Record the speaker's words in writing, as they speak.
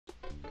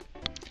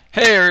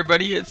Hey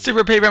everybody, it's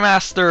Super Paper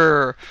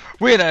Master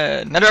with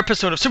another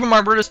episode of Super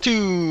Mario Bros.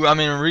 2.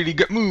 I'm in a really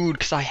good mood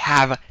because I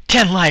have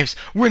 10 lives.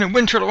 We're in a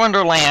winter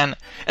wonderland,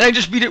 and I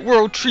just beat it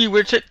World 3,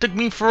 which it took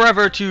me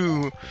forever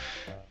to.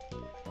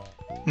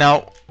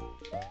 Now,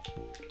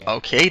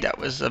 okay, that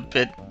was a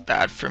bit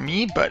bad for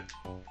me, but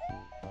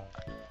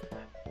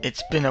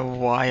it's been a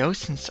while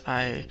since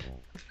I.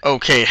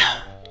 Okay,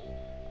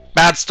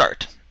 bad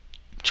start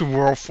to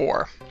World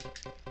 4.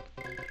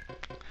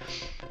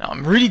 Now,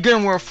 I'm really good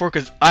in World 4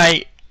 because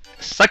I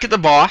suck at the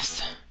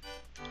boss.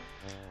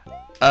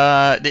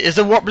 There is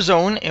a warp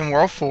zone in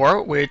World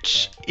 4,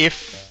 which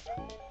if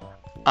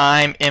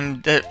I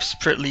am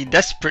desperately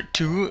desperate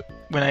to,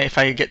 when I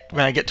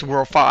get to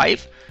World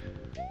 5,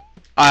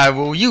 I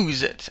will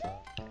use it.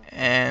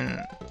 And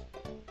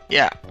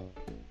yeah,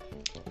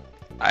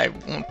 I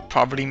won't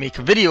probably make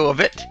a video of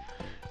it,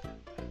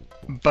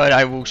 but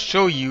I will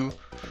show you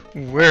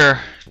where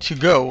to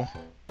go.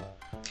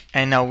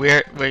 And now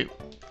wait.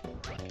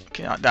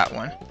 Okay, not that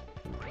one.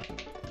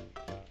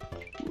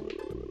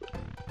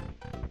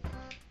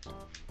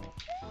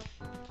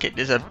 Okay,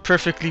 there's a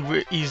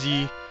perfectly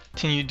easy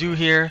thing you do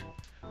here.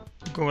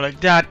 Go like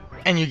that,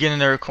 and you get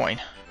another coin.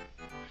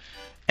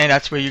 And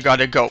that's where you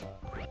gotta go.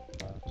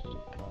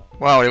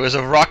 Wow, there was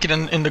a rocket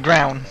in the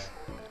ground.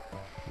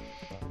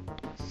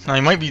 Now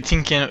you might be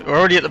thinking, we're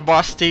already at the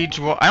boss stage.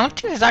 Well, I don't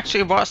think there's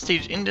actually a boss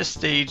stage in this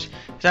stage.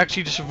 It's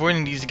actually just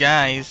avoiding these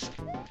guys.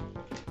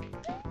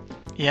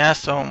 Yeah,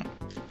 so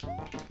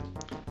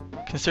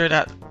consider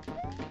that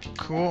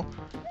cool.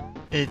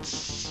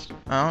 It's,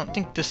 I don't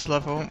think this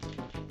level.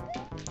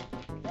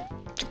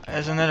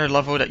 There's another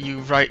level that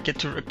you get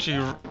to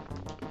actually.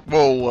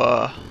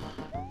 Whoa!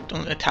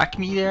 Don't attack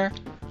me there.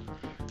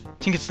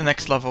 I think it's the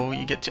next level.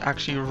 You get to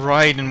actually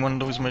ride in one of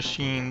those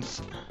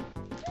machines.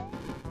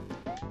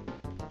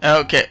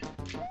 Okay.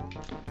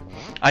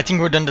 I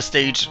think we're done the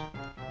stage.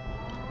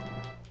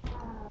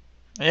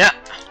 Yeah.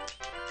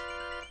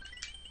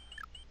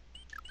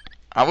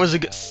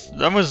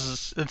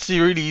 That's a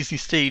really easy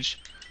stage.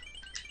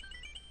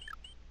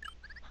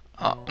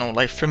 No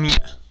life for me.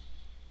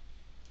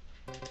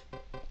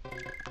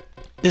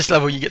 This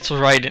level you get to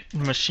ride in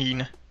the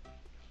machine.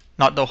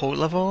 Not the whole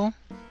level,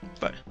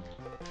 but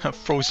a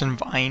frozen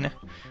vine.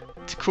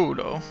 It's cool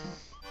though.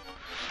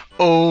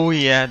 Oh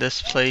yeah,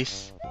 this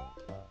place.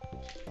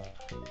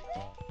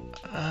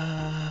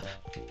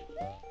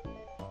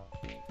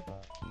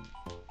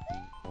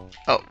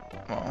 Oh,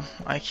 well,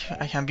 I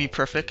can't be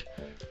perfect.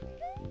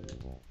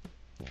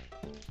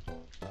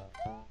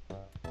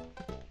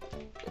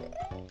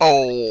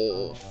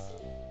 Oh.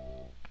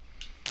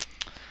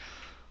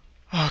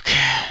 Okay.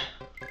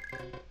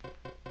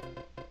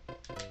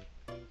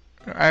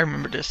 I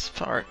remember this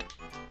part.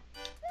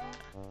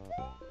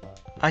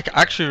 I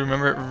actually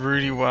remember it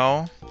really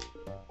well.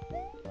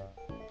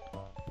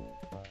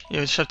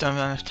 You just have to have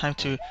enough time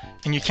to,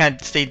 and you can't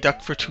stay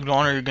ducked for too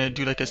long or you're gonna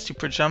do like a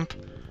super jump.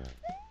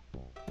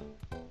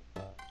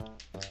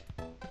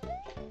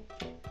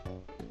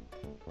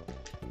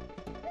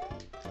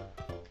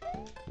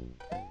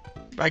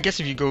 I guess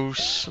if you go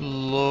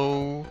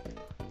slowly.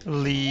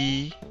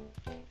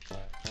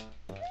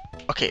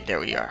 Okay, there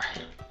we are.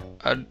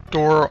 A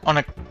door on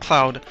a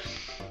cloud.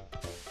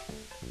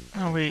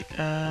 Oh wait,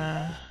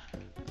 no,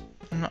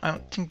 I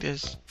don't think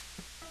there's.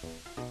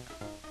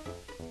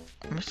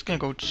 I'm just gonna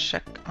go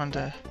check on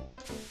the.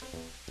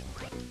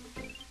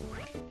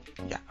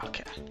 Yeah,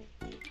 okay.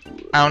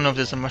 I don't know if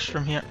there's a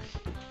mushroom here.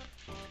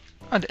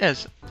 Oh, there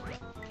is.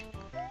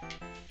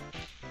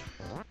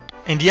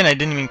 In the end, I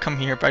didn't even come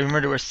here, but I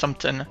remember there was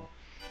something.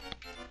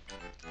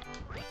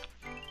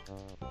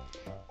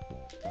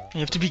 You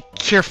have to be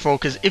careful,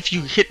 because if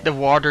you hit the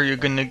water, you're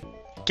gonna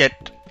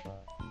get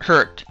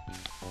hurt.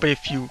 But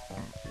if you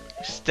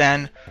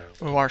stand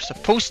where you are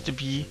supposed to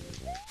be,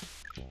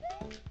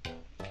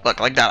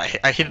 look, like that,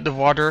 I hit the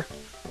water,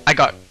 I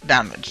got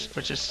damaged,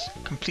 which is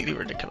completely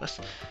ridiculous.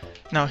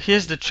 Now,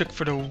 here's the trick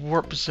for the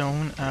warp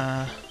zone.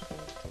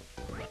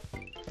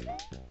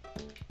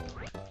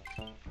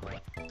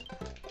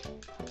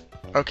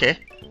 Okay,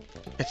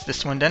 it's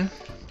this one then.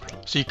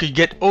 So you could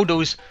get all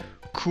those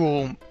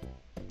cool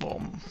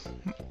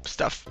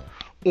stuff.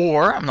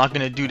 Or, I'm not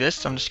gonna do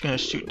this, I'm just gonna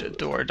shoot the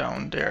door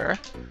down there.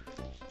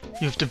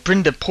 You have to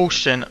bring the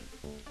potion.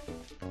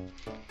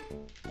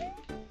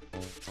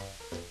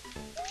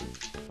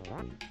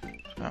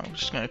 I'm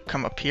just gonna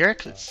come up here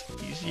because it's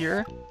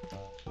easier.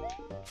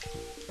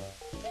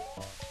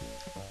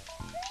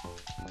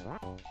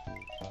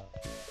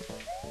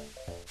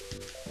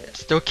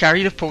 Still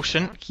carry the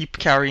potion, keep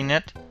carrying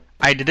it.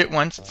 I did it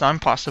once, it's not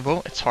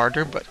impossible, it's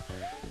harder, but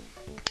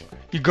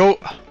you go.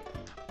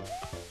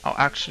 I'll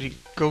actually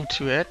go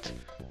to it.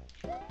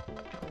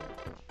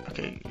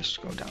 Okay,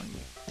 just go down.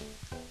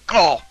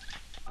 Oh!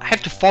 I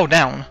have to fall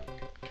down.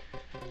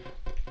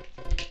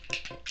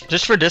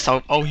 Just for this,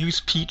 I'll use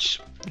Peach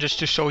just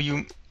to show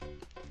you.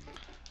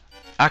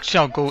 Actually,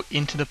 I'll go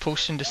into the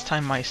potion this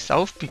time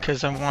myself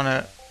because I want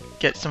to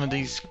get some of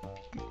these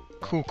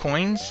cool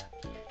coins.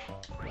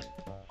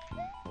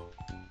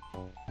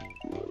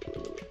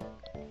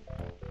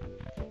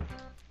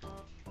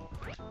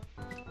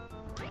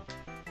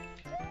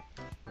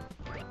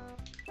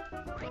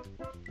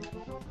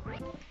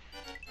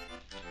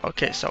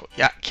 Okay, so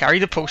yeah, carry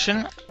the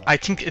potion. I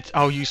think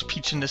I'll use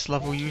Peach in this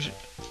level usually.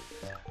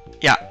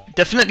 Yeah,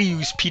 definitely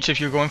use Peach if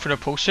you're going for the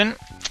potion.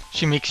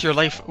 She makes your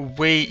life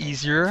way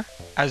easier,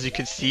 as you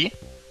can see.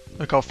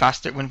 Look how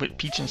fast it went with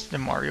Peach instead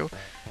of Mario.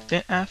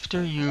 Then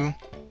after you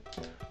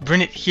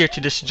bring it here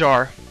to this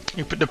jar,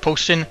 you put the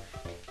potion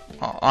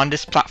on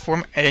this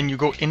platform, and then you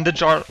go in the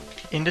jar.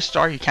 In this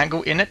jar, you can't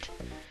go in it,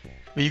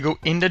 but you go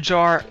in the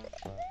jar,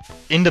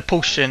 in the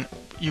potion.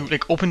 You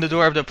like open the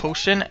door of the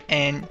potion,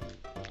 and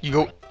you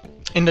go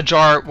in the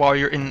jar while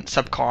you're in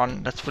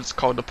Subcon. That's what's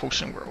called the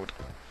Potion World.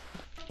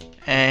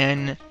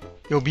 And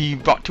you'll be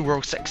brought to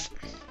World 6.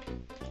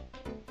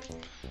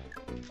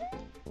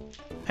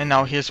 And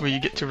now here's where you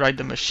get to ride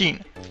the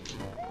machine.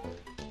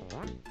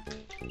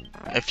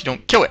 If you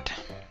don't kill it.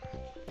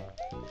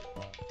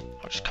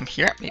 I'll just come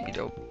here. Maybe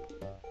they'll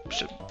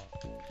should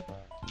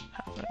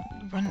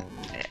run.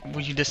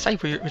 Will you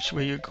decide which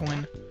way you're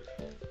going?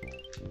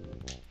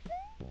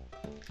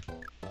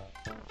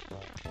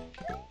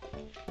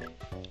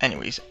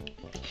 Anyways,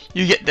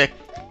 you get the...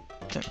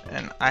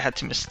 And I had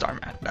to miss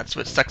Starman. That's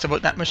what sucks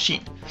about that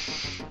machine.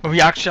 But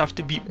we actually have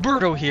to beat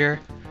Birdo here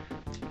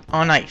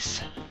on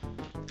ice.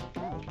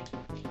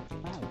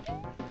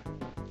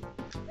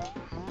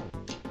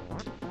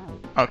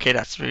 Okay,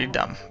 that's really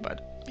dumb,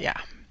 but yeah.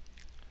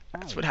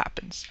 That's what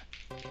happens.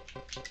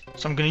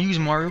 So I'm gonna use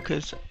Mario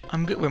because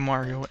I'm good with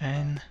Mario,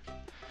 and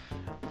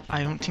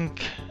I don't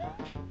think...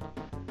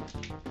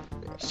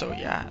 So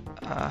yeah,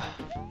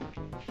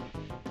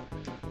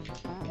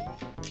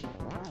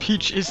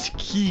 Peach is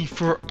key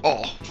for...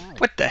 Oh,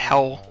 what the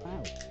hell?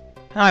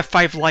 Now I have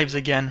 5 lives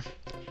again.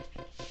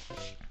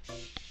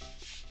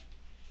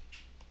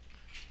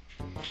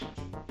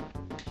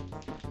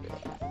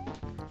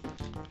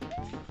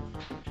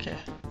 Okay.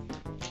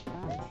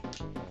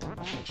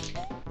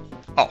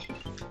 Oh.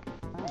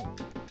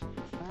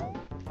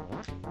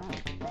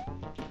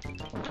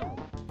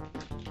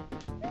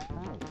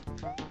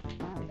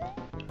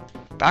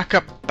 Back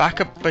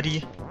up,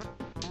 buddy.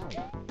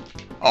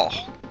 Oh,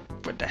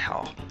 what the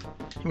hell?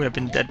 He would have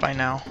been dead by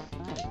now.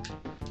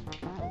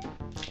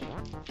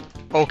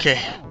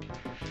 Okay.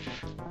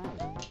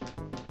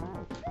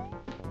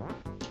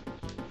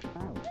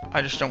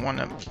 I just don't want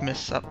to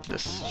mess up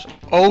this.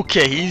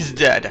 Okay, he's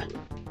dead.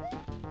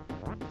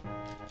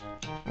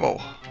 Whoa.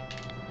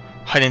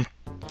 I didn't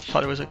thought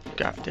there was a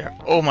gap there.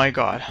 Oh my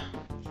god.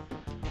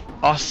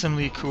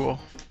 Awesomely cool.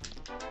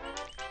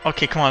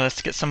 Okay, come on,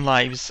 let's get some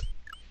lives.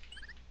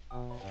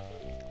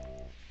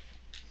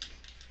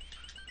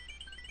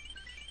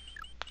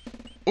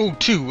 Ooh,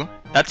 2.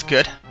 That's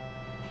good.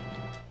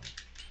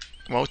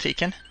 Well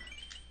taken.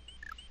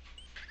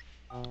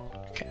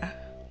 Okay.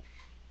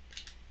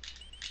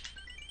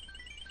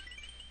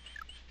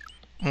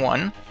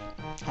 1.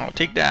 I'll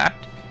take that.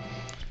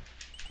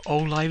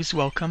 All lives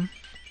welcome.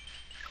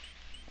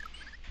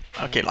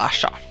 Okay, last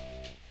shot.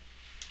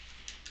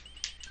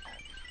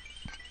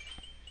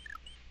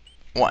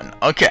 1.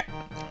 Okay.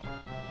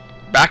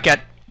 Back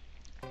at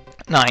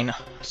 9.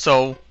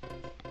 So,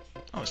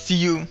 I'll see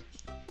you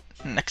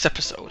next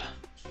episode.